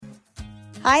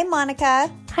Hi,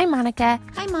 Monica. Hi, Monica.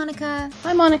 Hi, Monica.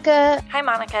 Hi, Monica. Hi,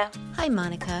 Monica. Hi,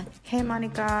 Monica. Hey,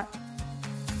 Monica.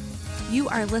 You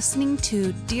are listening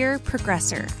to Dear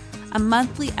Progressor, a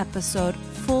monthly episode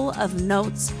full of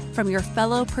notes from your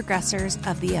fellow progressors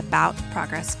of the About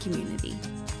Progress community.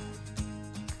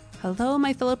 Hello,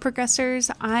 my fellow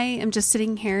progressors. I am just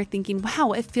sitting here thinking,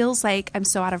 wow, it feels like I'm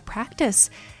so out of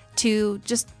practice to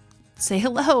just say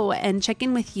hello and check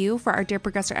in with you for our Dear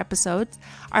Progressor episodes.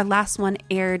 Our last one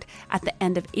aired at the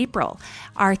end of April.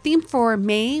 Our theme for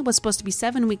May was supposed to be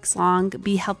 7 weeks long,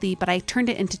 be healthy, but I turned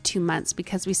it into 2 months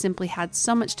because we simply had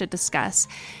so much to discuss.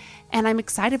 And I'm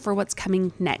excited for what's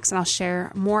coming next, and I'll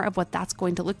share more of what that's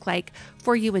going to look like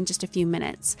for you in just a few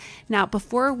minutes. Now,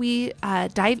 before we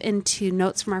dive into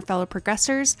notes from our fellow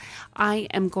progressors, I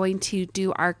am going to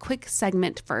do our quick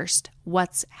segment first,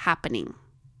 What's Happening?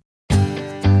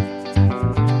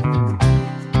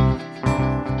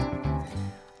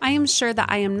 I am sure that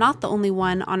I am not the only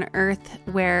one on earth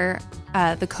where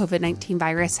the COVID-19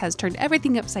 virus has turned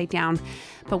everything upside down,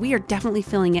 but we are definitely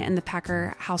feeling it in the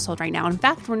Packer household right now. In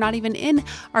fact, we're not even in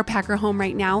our Packer home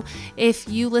right now. If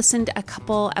you listened a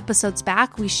couple episodes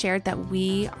back, we shared that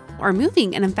we are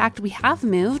moving. And in fact, we have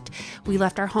moved. We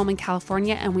left our home in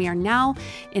California and we are now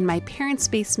in my parents'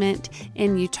 basement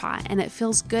in Utah. And it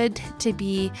feels good to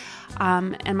be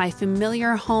in my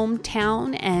familiar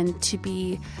hometown and to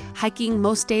be hiking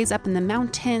most days up in the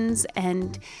mountains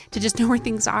and to just know where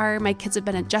things are. My kids have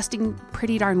been adjusting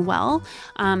pretty darn well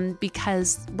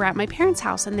because we're at my parents'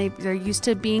 house and they're used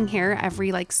to being here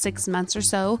every 6 months or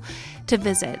so to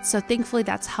visit. So thankfully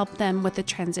that's helped them with the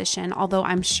transition. Although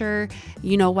I'm sure,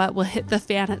 you know what, will hit the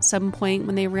fan at some point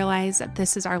when they realize that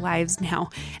this is our lives now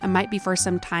and might be for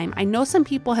some time. I know some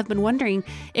people have been wondering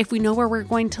if we know where we're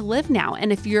going to live now.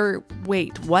 And if you're,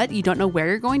 wait, what? You don't know where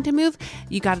you're going to move?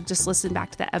 You got to just listen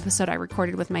back to the episode I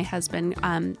recorded with my husband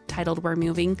titled We're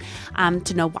Moving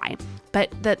to know why.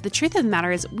 But the truth of the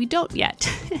matter is we don't yet.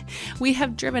 We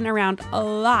have driven around a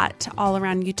lot all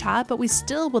around Utah, but we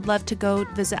still would love to go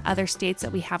visit other states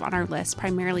that we have on our list,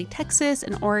 primarily Texas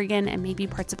and Oregon and maybe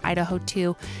parts of Idaho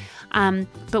too.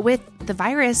 But with the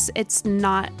virus, it's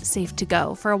not safe to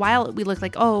go. For a while, we looked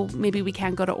like, oh, maybe we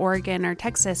can't go to Oregon or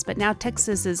Texas, but now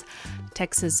Texas's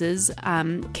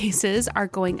cases are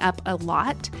going up a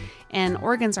lot and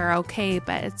Oregon's are okay,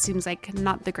 but it seems like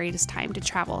not the greatest time to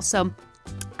travel. So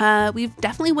we've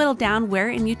definitely whittled down where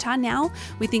in Utah now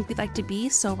we think we'd like to be.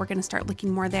 So we're going to start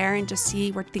looking more there and just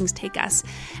see where things take us.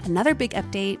 Another big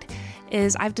update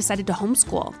is I've decided to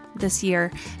homeschool this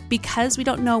year because we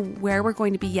don't know where we're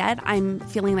going to be yet. I'm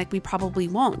feeling like we probably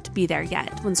won't be there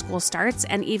yet when school starts.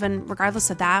 And even regardless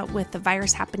of that, with the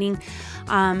virus happening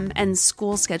and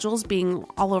school schedules being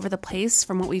all over the place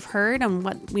from what we've heard and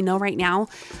what we know right now,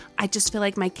 I just feel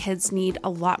like my kids need a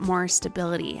lot more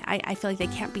stability. I feel like they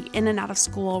can't be in and out of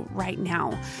school right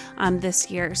now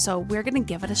this year. So we're going to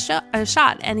give it a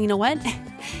shot. And you know what?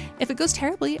 If it goes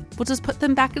terribly, we'll just put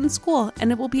them back in school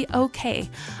and it will be okay.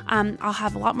 I'll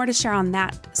have a lot more to share on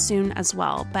that soon as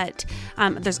well. But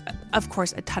there's, of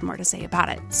course, a ton more to say about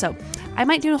it. So I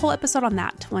might do a whole episode on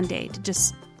that one day to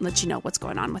just let you know what's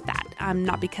going on with that.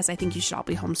 Not because I think you should all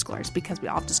be homeschoolers, because we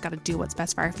all just got to do what's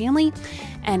best for our family.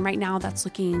 And right now that's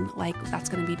looking like that's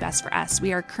going to be best for us.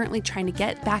 We are currently trying to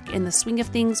get back in the swing of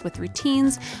things with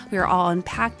routines. We are all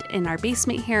unpacked in our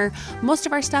basement here. Most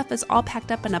of our stuff is all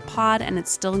packed up in a pod and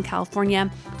it's still in California,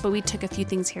 but we took a few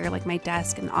things here like my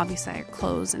desk and obviously our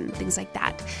clothes and things like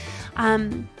that.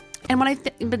 And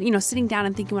when sitting down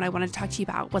and thinking what I wanted to talk to you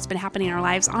about, what's been happening in our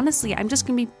lives, honestly, I'm just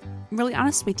going to be really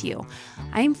honest with you.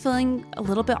 I am feeling a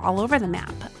little bit all over the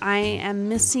map. I am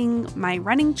missing my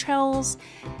running trails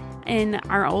in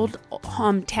our old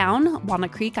hometown,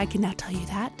 Walnut Creek. I can now tell you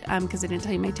that because I didn't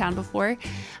tell you my town before.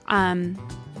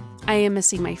 I am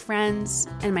missing my friends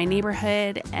and my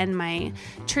neighborhood and my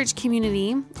church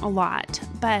community a lot,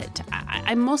 but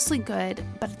I'm mostly good,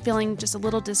 but feeling just a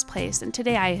little displaced. And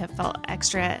today I have felt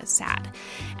extra sad.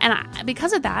 And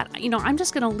because of that, I'm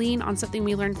just going to lean on something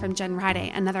we learned from Jen Ride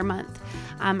another month.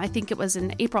 I think it was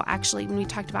in April, actually, when we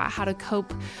talked about how to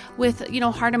cope with,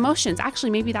 hard emotions.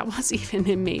 Actually, maybe that was even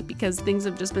in May because things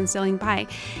have just been sailing by.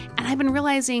 And I've been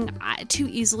realizing too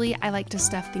easily I like to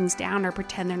stuff things down or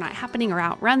pretend they're not happening or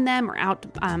outrun them or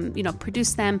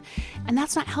produce them. And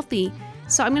that's not healthy.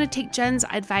 So I'm going to take Jen's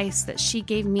advice that she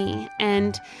gave me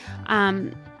and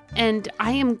I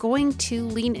am going to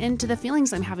lean into the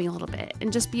feelings I'm having a little bit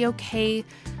and just be okay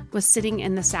with sitting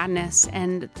in the sadness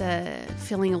and the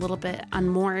feeling a little bit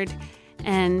unmoored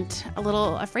and a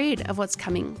little afraid of what's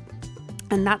coming.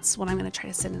 And that's what I'm going to try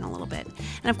to sit in a little bit.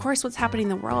 And of course, what's happening in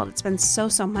the world, it's been so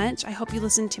much. I hope you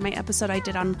listened to my episode I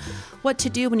did on what to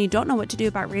do when you don't know what to do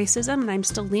about racism. And I'm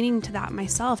still leaning to that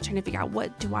myself, trying to figure out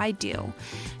what do I do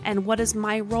and what is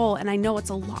my role. And I know it's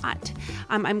a lot.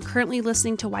 I'm currently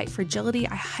listening to White Fragility.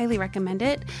 I highly recommend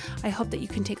it. I hope that you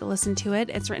can take a listen to it.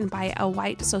 It's written by a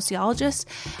white sociologist,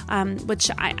 which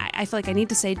I feel like I need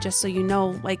to say just so you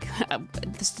know, like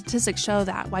the statistics show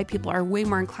that white people are way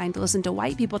more inclined to listen to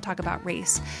white people talk about race.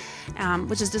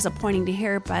 Which is disappointing to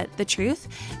hear, but the truth.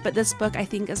 But this book, I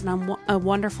think, is a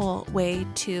wonderful way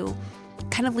to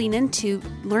kind of lean into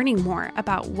learning more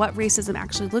about what racism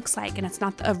actually looks like. And it's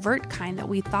not the overt kind that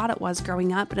we thought it was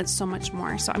growing up, but it's so much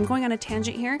more. So I'm going on a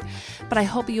tangent here, but I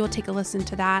hope you will take a listen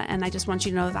to that. And I just want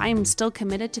you to know that I am still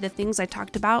committed to the things I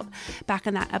talked about back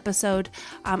in that episode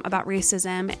about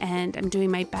racism. And I'm doing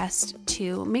my best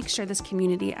to make sure this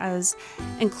community is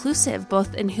inclusive,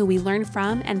 both in who we learn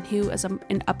from and who is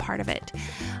a part of it.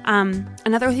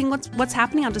 Another thing, what's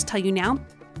happening, I'll just tell you now.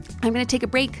 I'm going to take a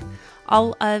break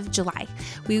all of July.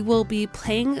 We will be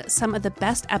playing some of the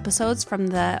best episodes from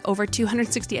the over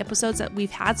 260 episodes that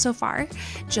we've had so far,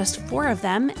 just 4 of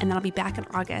them, and then I'll be back in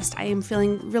August. I am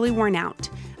feeling really worn out.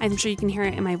 I'm sure you can hear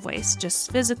it in my voice,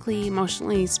 just physically,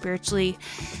 emotionally, spiritually.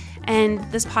 And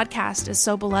this podcast is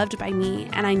so beloved by me,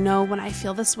 and I know when I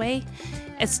feel this way,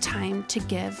 it's time to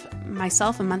give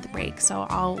myself a month break. So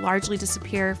I'll largely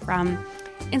disappear from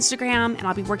Instagram, and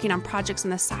I'll be working on projects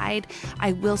on the side.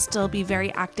 I will still be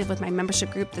very active with my membership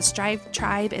group, the Strive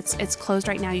Tribe. It's closed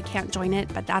right now. You can't join it,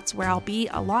 but that's where I'll be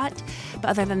a lot.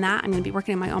 But other than that, I'm going to be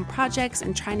working on my own projects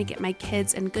and trying to get my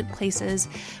kids in good places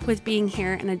with being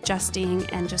here and adjusting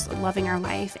and just loving our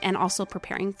life and also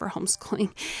preparing for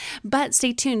homeschooling. But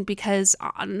stay tuned, because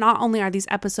not only are these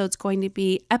episodes going to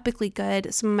be epically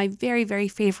good, some of my very, very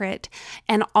favorite,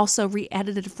 and also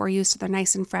re-edited for you so they're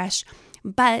nice and fresh,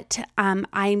 but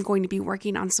I'm going to be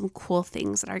working on some cool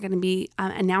things that are going to be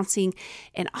announcing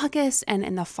in August and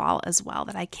in the fall as well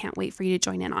that I can't wait for you to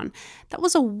join in on. That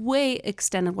was a way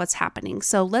extended what's happening.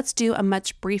 So let's do a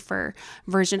much briefer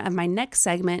version of my next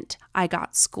segment, I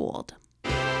Got Schooled.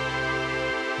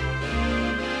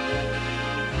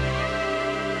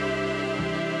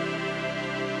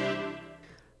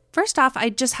 First off, I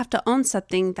just have to own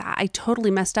something that I totally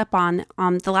messed up on.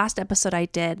 The last episode I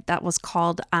did that was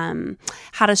called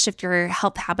How to Shift Your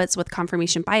Health Habits with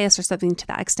Confirmation Bias, or something to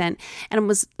that extent. And it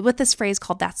was with this phrase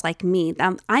called That's Like Me.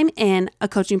 I'm in a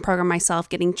coaching program myself,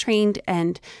 getting trained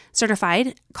and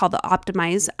certified, called the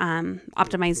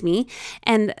Optimize Me.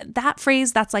 And that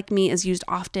phrase, That's Like Me, is used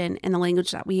often in the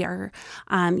language that we are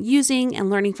using and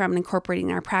learning from and incorporating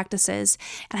in our practices.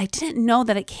 And I didn't know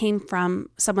that it came from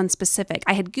someone specific.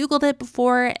 I had Googled it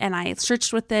before and I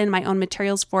searched within my own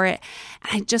materials for it,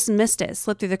 and I just missed it,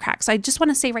 slipped through the cracks. So I just want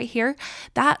to say right here,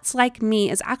 That's Like Me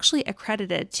is actually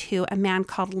accredited to a man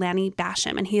called Lanny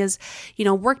Basham. And he has,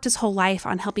 worked his whole life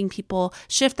on helping people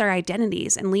shift their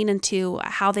identities and lean into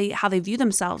how they view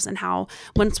themselves, and how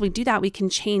once we do that, we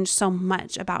can change so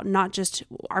much about not just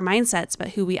our mindsets, but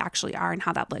who we actually are and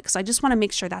how that looks. So I just want to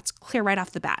make sure that's clear right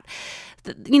off the bat.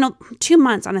 2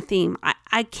 months on a theme,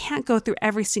 I can't go through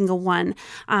every single one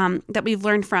that we've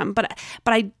learned from, but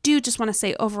I do just want to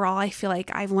say overall, I feel like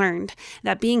I've learned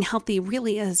that being healthy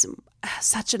really is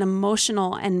such an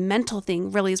emotional and mental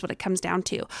thing, really is what it comes down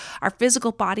to. Our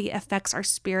physical body affects our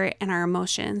spirit and our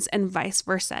emotions, and vice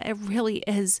versa. It really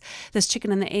is this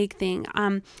chicken and the egg thing.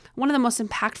 One of the most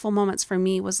impactful moments for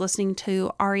me was listening to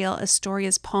Ariel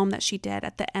Astoria's poem that she did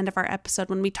at the end of our episode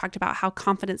when we talked about how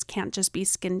confidence can't just be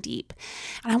skin deep.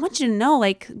 And I want you to know,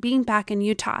 being back in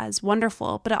Utah is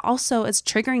wonderful, but it also is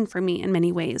triggering for me in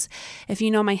many ways. If you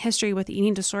know my history with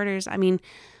eating disorders,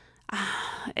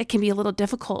 it can be a little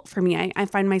difficult for me. I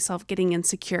find myself getting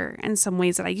insecure in some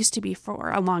ways that I used to be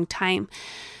for a long time.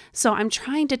 So I'm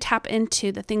trying to tap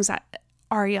into the things that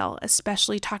Ariel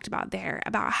especially talked about there,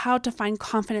 about how to find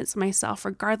confidence in myself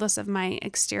regardless of my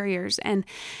exteriors. And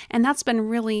that's been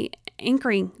really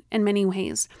anchoring in many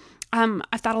ways.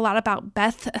 I've thought a lot about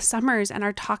Beth Summers and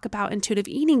our talk about intuitive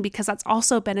eating, because that's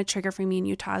also been a trigger for me in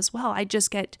Utah as well. I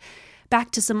just get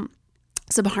back to some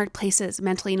hard places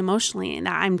mentally and emotionally, and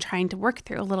that I'm trying to work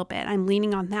through a little bit. I'm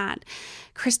leaning on that.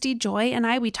 Christy Joy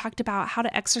and we talked about how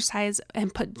to exercise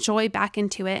and put joy back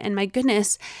into it. And my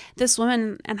goodness, this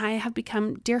woman and I have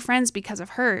become dear friends because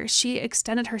of her. She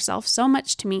extended herself so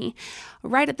much to me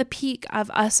right at the peak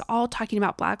of us all talking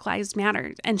about Black Lives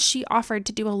Matter. And she offered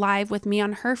to do a live with me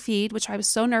on her feed, which I was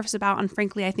so nervous about. And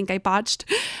frankly, I think I botched,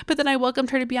 but then I welcomed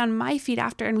her to be on my feed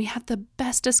after, and we had the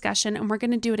best discussion. And we're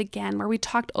going to do it again, where we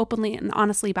talked openly and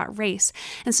honestly about race.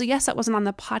 And so, yes, that wasn't on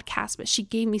the podcast, but she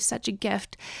gave me such a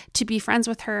gift to be friends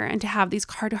with her and to have these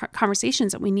hard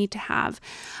conversations that we need to have.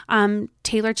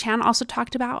 Taylor Chan also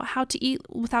talked about how to eat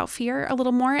without fear a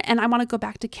little more. And I want to go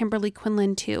back to Kimberly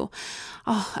Quinlan too,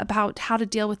 about how to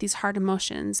deal with these hard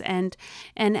emotions and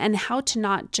how to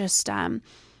not just,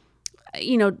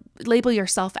 label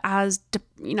yourself as,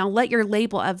 let your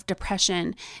label of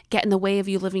depression get in the way of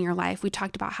you living your life. We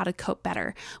talked about how to cope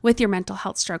better with your mental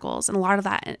health struggles, and a lot of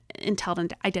that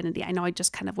entailed identity. I know I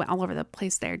just kind of went all over the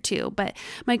place there too, but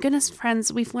my goodness,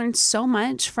 friends, we've learned so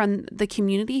much from the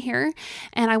community here.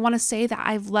 And I want to say that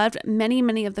I've loved many,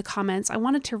 many of the comments. I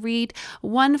wanted to read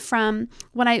one from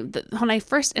when I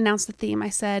first announced the theme. I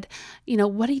said,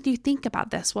 what did you think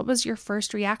about this? What was your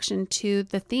first reaction to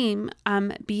the theme,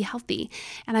 Be Healthy?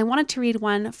 And I wanted to read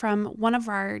one from one of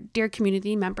our dear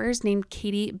community members named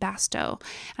Katie Basto.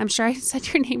 I'm sure I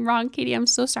said your name wrong, Katie. I'm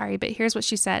so sorry, but here's what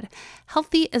she said.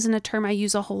 Healthy isn't a term I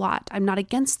use a whole lot. I'm not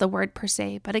against the word per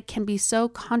se, but it can be so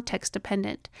context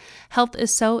dependent. Health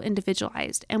is so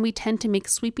individualized, and we tend to make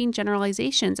sweeping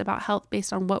generalizations about health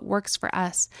based on what works for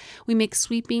us. We make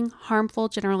sweeping, harmful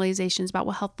generalizations about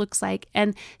what health looks like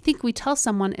and think we tell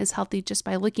someone is healthy just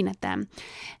by looking at them.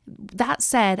 That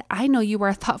said, I know you are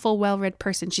a thoughtful, well-read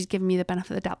person. She's giving me the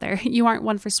benefit of the doubt there. You aren't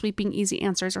one for sweeping, easy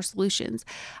answers or solutions.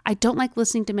 I don't like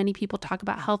listening to many people talk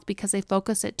about health because they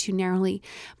focus it too narrowly,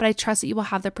 but I trust that you will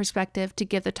have the perspective to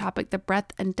give the topic the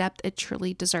breadth and depth it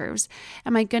truly deserves.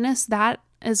 And my goodness, that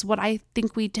is what I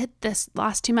think we did this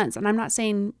last 2 months. And I'm not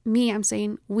saying me, I'm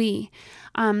saying we.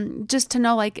 Just to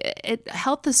know,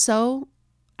 health is so,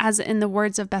 as in the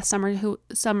words of Beth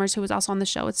Summers, who was also on the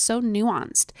show, it's so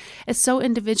nuanced. It's so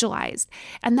individualized.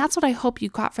 And that's what I hope you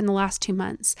got from the last 2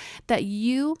 months, that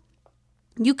you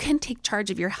can take charge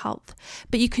of your health,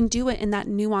 but you can do it in that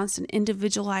nuanced and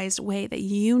individualized way that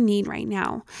you need right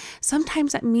now.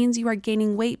 Sometimes that means you are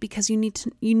gaining weight because you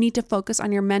need to focus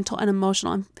on your mental and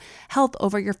emotional health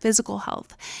over your physical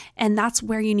health. And that's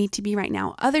where you need to be right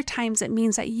now. Other times it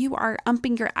means that you are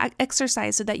upping your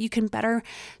exercise so that you can better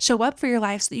show up for your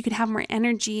life, so that you can have more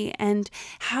energy and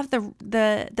have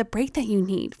the break that you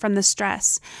need from the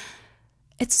stress.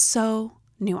 It's so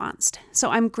nuanced. So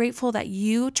I'm grateful that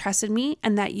you trusted me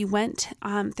and that you went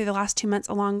through the last 2 months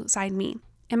alongside me.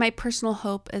 And my personal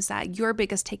hope is that your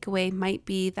biggest takeaway might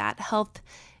be that health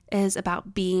is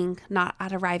about being, not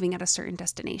at arriving at a certain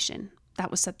destination.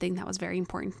 That was something that was very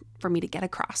important for me to get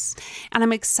across. And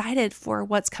I'm excited for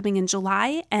what's coming in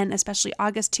July and especially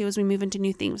August too, as we move into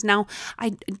new themes. Now,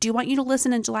 I do want you to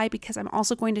listen in July because I'm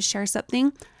also going to share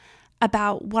something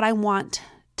about what I want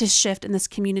to shift in this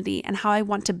community and how I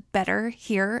want to better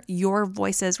hear your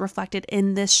voices reflected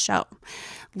in this show,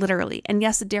 literally. And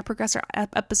yes, the Dear Progressor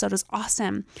episode is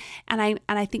awesome. And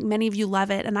I think many of you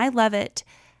love it and I love it,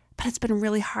 but it's been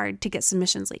really hard to get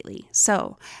submissions lately.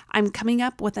 So I'm coming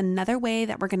up with another way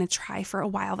that we're going to try for a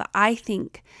while that I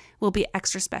think will be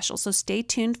extra special. So stay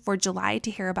tuned for July to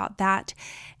hear about that.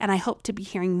 And I hope to be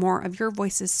hearing more of your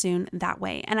voices soon that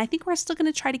way. And I think we're still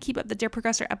going to try to keep up the Dear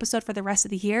Progressor episode for the rest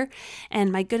of the year.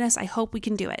 And my goodness, I hope we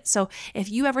can do it. So if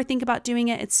you ever think about doing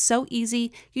it, it's so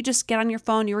easy. You just get on your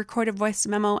phone, you record a voice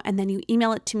memo, and then you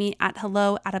email it to me at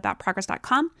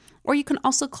hello@aboutprogress.com. Or you can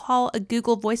also call a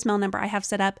Google voicemail number I have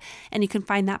set up, and you can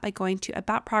find that by going to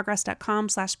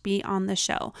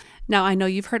aboutprogress.com/beontheshow. Now, I know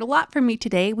you've heard a lot from me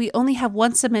today. We only have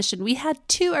one submission. We had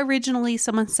 2 originally.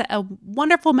 Someone sent a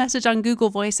wonderful message on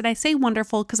Google Voice, and I say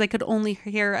wonderful because I could only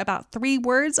hear about 3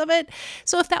 words of it.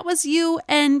 So if that was you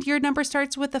and your number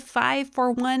starts with a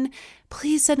 541,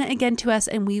 please send it again to us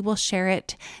and we will share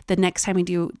it the next time we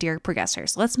do Dear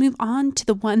Progressors. Let's move on to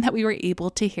the one that we were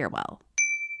able to hear well.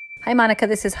 Hi, Monica.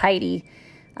 This is Heidi.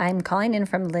 I'm calling in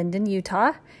from Linden,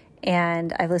 Utah,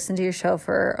 and I've listened to your show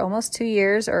for almost 2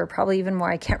 years, or probably even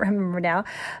more. I can't remember now,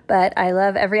 but I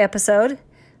love every episode,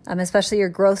 especially your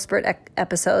growth spurt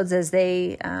episodes, as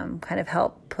they kind of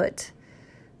help put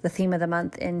the theme of the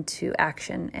month into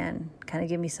action and kind of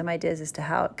give me some ideas as to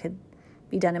how it could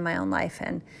be done in my own life,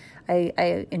 and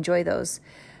I enjoy those.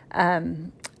 I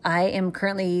am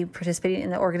currently participating in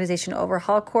the organization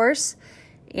overhaul course,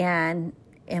 and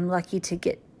am lucky to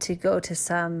get to go to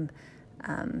some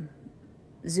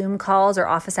Zoom calls or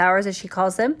office hours, as she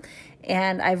calls them.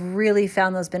 And I've really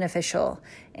found those beneficial.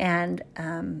 And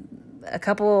a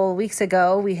couple weeks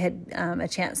ago, we had a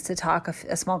chance to talk,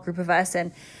 a small group of us.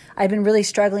 And I've been really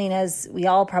struggling, as we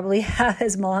all probably have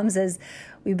as moms, as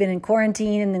we've been in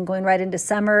quarantine and then going right into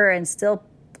summer and still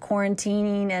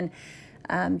quarantining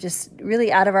and just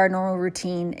really out of our normal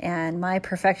routine. And my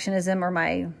perfectionism, or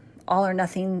my all or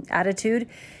nothing attitude,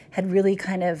 had really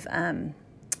kind of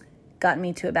gotten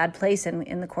me to a bad place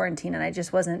in the quarantine, and I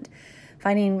just wasn't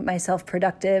finding myself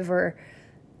productive, or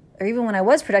even when I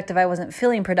was productive, I wasn't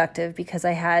feeling productive because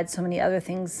I had so many other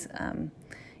things,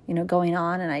 going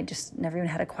on, and I just never even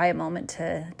had a quiet moment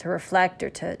to reflect or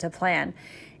to plan.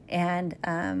 And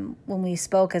when we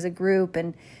spoke as a group,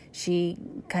 and she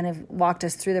kind of walked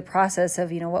us through the process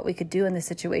of, what we could do in this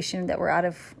situation that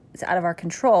it's out of our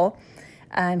control.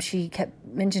 She kept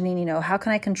mentioning, how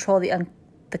can I control the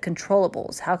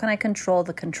controllables? How can I control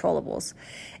the controllables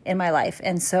in my life?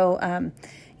 And so,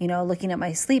 looking at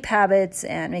my sleep habits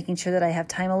and making sure that I have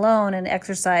time alone and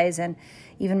exercise, and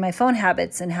even my phone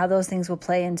habits and how those things will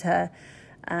play into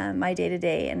my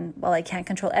day-to-day. And while I can't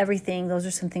control everything, those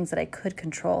are some things that I could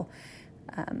control.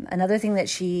 Another thing that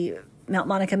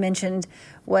Monica mentioned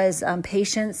was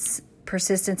patience,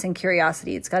 persistence, and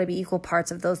curiosity. It's got to be equal parts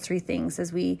of those three things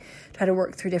as we try to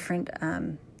work through different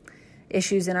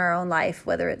issues in our own life,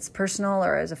 whether it's personal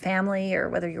or as a family, or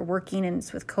whether you're working and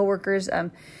it's with coworkers.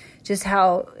 Just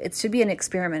how it should be an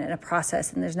experiment and a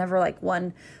process, and there's never like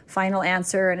one final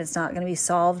answer, and it's not going to be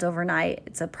solved overnight.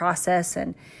 It's a process,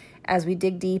 and as we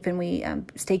dig deep and we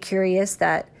stay curious,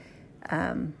 that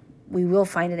we will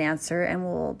find an answer, and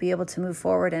we'll be able to move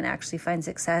forward and actually find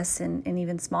success in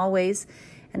even small ways,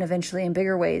 and eventually in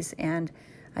bigger ways. And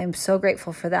I'm so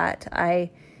grateful for that.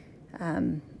 I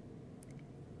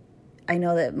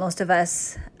know that most of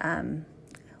us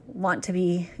want to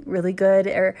be really good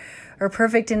or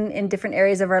perfect in different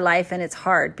areas of our life, and it's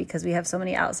hard because we have so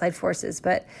many outside forces.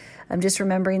 But I'm just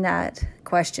remembering that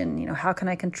question, how can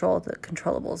I control the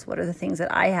controllables? What are the things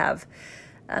that I have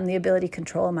the ability to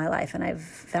control in my life? And I've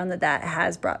found that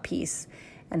has brought peace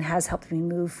and has helped me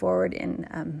move forward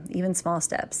in even small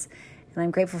steps. And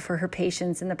I'm grateful for her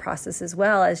patience in the process, as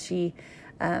well as she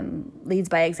leads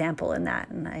by example in that.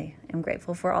 And I am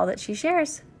grateful for all that she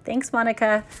shares. Thanks,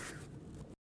 Monica.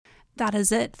 That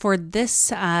is it for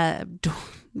this,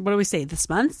 what do we say,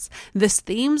 this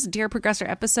themes Dear Progressor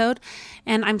episode.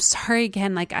 And I'm sorry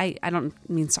again, I don't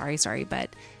mean sorry,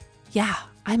 but yeah,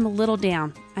 I'm a little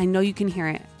down. I know you can hear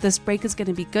it. This break is going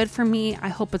to be good for me. I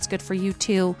hope it's good for you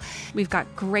too. We've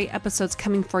got great episodes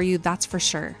coming for you, that's for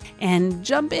sure. And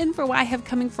jump in for what I have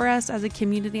coming for us as a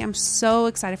community. I'm so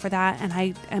excited for that. And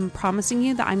I am promising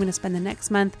you that I'm going to spend the next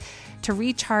month to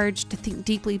recharge, to think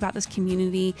deeply about this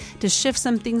community, to shift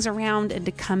some things around, and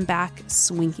to come back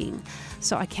swinging.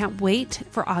 So I can't wait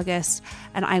for August,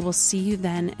 and I will see you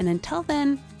then. And until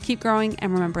then, keep growing,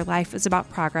 and remember, life is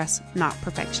about progress, not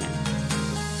perfection.